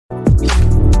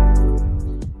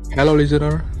Hello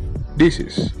listener, this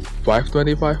is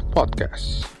 525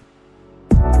 Podcast.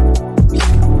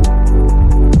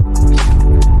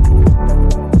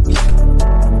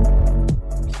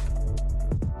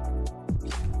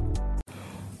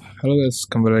 Halo guys,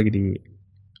 kembali lagi di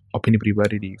opini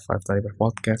pribadi di 525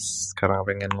 Podcast. Sekarang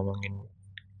pengen ngomongin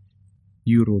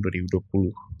Euro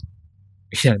 2020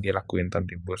 yang dia lakuin tahun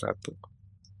 2021.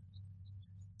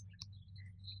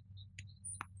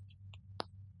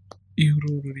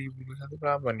 Euro 2021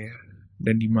 kapan ya?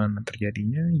 Dan di mana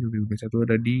terjadinya? Euro 2021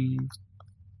 ada di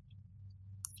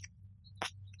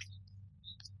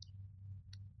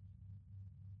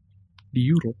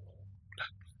Europe.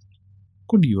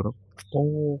 Kok di Europe?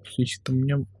 Oh,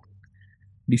 sistemnya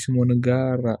di semua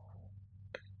negara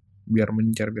biar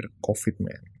mencar, biar COVID,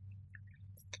 man.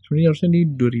 Sebenarnya harusnya di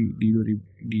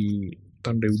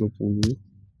tahun 2020,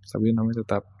 tapi namanya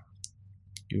tetap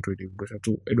Euro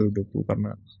 2020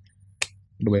 karena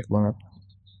udah banyak banget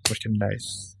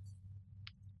merchandise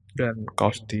dan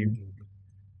kostum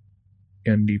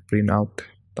yang di print out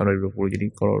tahun 2020. Jadi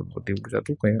kalau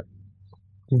 2021 kayak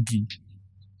rugi.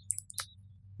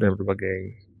 Dan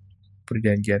berbagai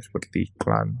perjanjian seperti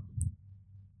iklan,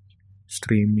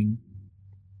 streaming,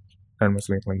 dan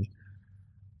masih banyak lagi.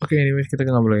 Oke, anyways, kita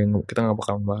nggak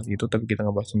bakal bahas itu, tapi kita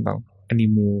ngebahas tentang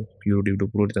anime Euro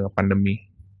 2020 di tengah pandemi.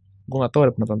 Gue nggak tahu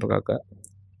ada penonton atau kagak.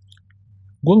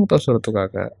 Gue nggak tahu suara atau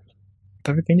kagak.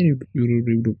 Tapi kayaknya Euro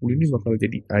 2020 ini bakal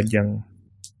jadi ajang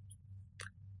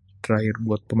terakhir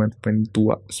buat pemain-pemain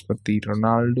tua seperti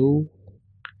Ronaldo,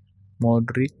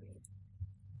 Modric,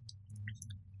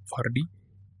 Vardy,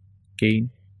 Kane,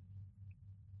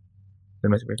 dan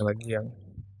masih banyak lagi yang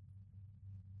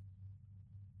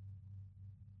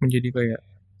menjadi kayak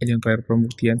ajang terakhir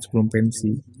pembuktian sebelum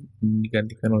pensi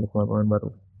digantikan oleh pemain-pemain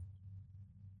baru.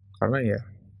 Karena ya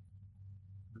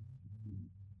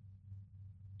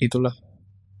itulah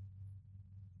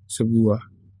sebuah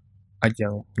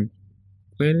ajang,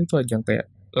 kayaknya itu ajang kayak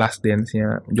last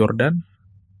dance-nya Jordan,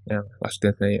 ya last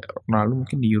dance-nya Ronaldo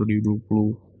mungkin di Euro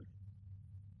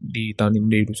 2020 di tahun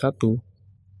ini 2021.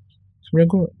 Sebenarnya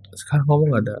gue sekarang ngomong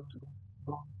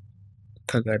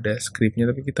kagak ada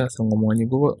skripnya, tapi kita asal ngomong aja.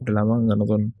 Gue udah lama nggak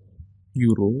nonton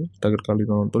Euro, terakhir kali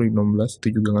nonton 2016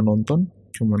 itu juga nggak nonton,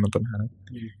 cuma nonton highlight.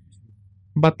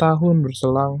 4 tahun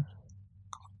berselang,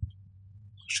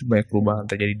 banyak perubahan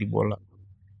terjadi di bola,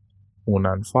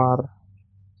 penggunaan VAR,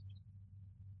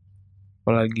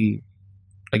 apalagi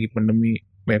lagi pandemi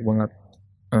banyak banget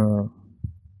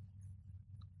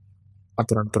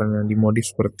aturan-aturan yang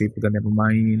dimodif seperti pergantian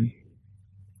pemain,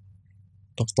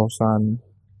 tos-tosan,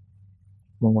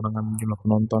 mengurangi jumlah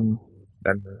penonton,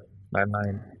 dan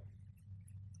lain-lain.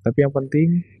 Tapi yang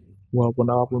penting, walaupun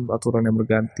apapun aturan yang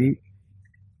berganti,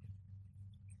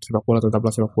 sepak bola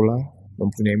tetaplah sepak bola,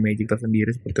 mempunyai magic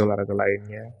tersendiri seperti olahraga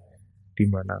lainnya, di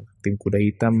mana tim kuda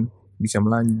hitam bisa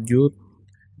melaju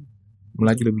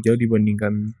lebih jauh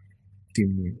dibandingkan tim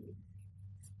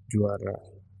juara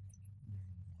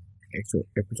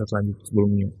episode selanjutnya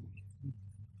sebelumnya.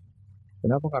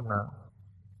 Kenapa? Karena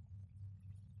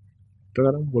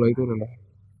sekarang bola itu adalah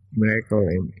miracle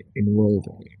in world,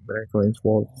 miracle in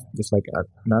sports, just like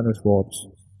another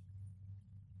sports.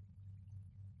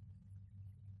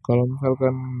 Kalau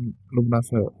misalkan lu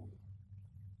merasa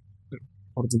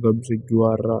Portugal bisa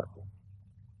juara,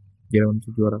 Jerman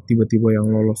bisa juara, tiba-tiba yang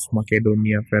lolos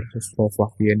Makedonia versus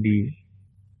Slovakia di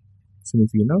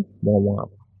semifinal, mau ngomong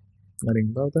apa? Nggak ada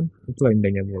yang tahu kan? Itulah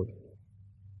indahnya bola.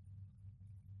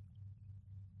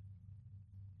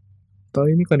 Tahun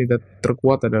ini kandidat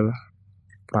terkuat adalah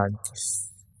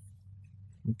Prancis,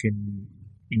 mungkin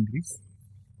Inggris,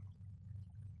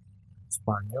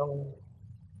 Spanyol,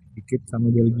 dikit sama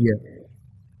Belgia.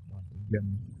 Dan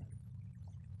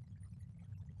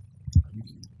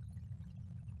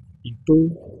itu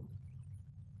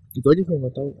aja saya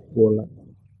nggak tahu bola.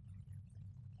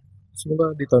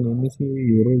 Semoga di tahun ini sih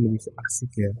Euro lebih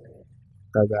asik ya,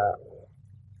 kagak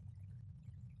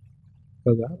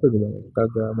apa gitu,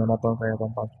 kagak monoton kayak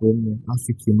tahun sebelumnya.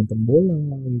 Asik sih nonton bola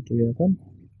gitu ya kan,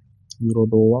 Euro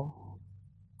doang.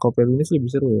 Kalau Piala Dunia sih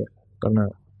lebih seru ya, karena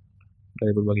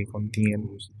dari berbagai kontingen,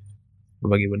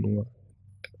 berbagai benua,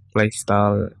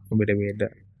 playstyle yang beda-beda.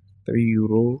 Tapi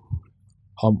Euro,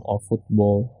 home of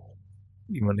football,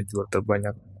 dimana juara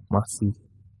terbanyak masih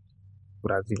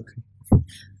Brazil sih,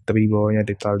 tapi di bawahnya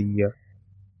ada Italia,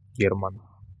 Jerman.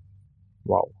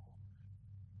 Wow,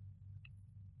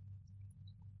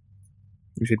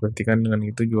 bisa dipastikan dengan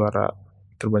itu juara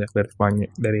terbanyak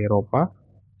dari Eropa,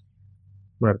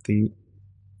 berarti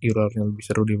Euro harusnya lebih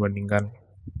seru dibandingkan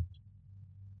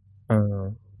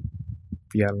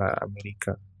Piala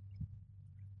Amerika.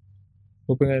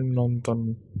 gue pengen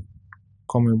nonton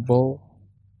Comebol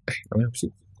namanya apa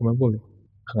sih Comebol ya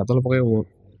nggak tahu lah pokoknya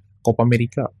Copa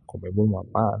America Comebol mau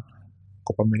apa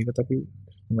Copa America tapi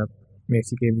ngeliat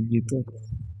Messi kayak begitu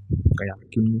gak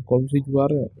yakin kalau bisa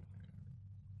juara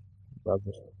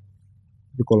bagus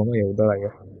tapi kalau nggak ya udahlah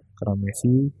ya karena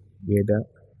Messi beda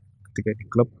ketika di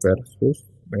klub versus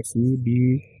Messi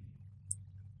di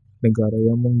negara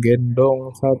yang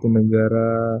menggendong satu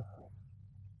negara.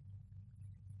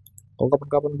 Kalau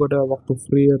kapan-kapan gue ada waktu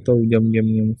free atau jam-jam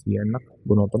yang masih enak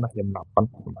gue nonton lah jam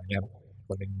 8 lumayan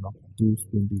paling waktu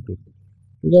sebelum tidur.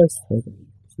 Oke guys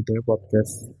itu ya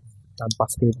podcast tanpa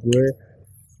skrip gue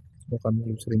akan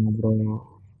sering ngobrol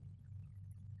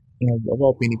apa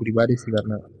opini pribadi sih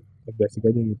karena basic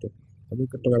aja gitu tapi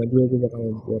keterangan juga gue bakal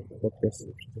buat podcast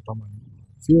pertama.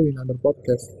 See you in another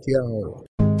podcast. Ciao.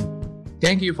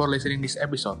 Thank you for listening this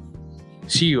episode.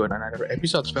 See you on another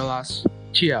episode, fellas.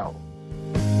 Ciao.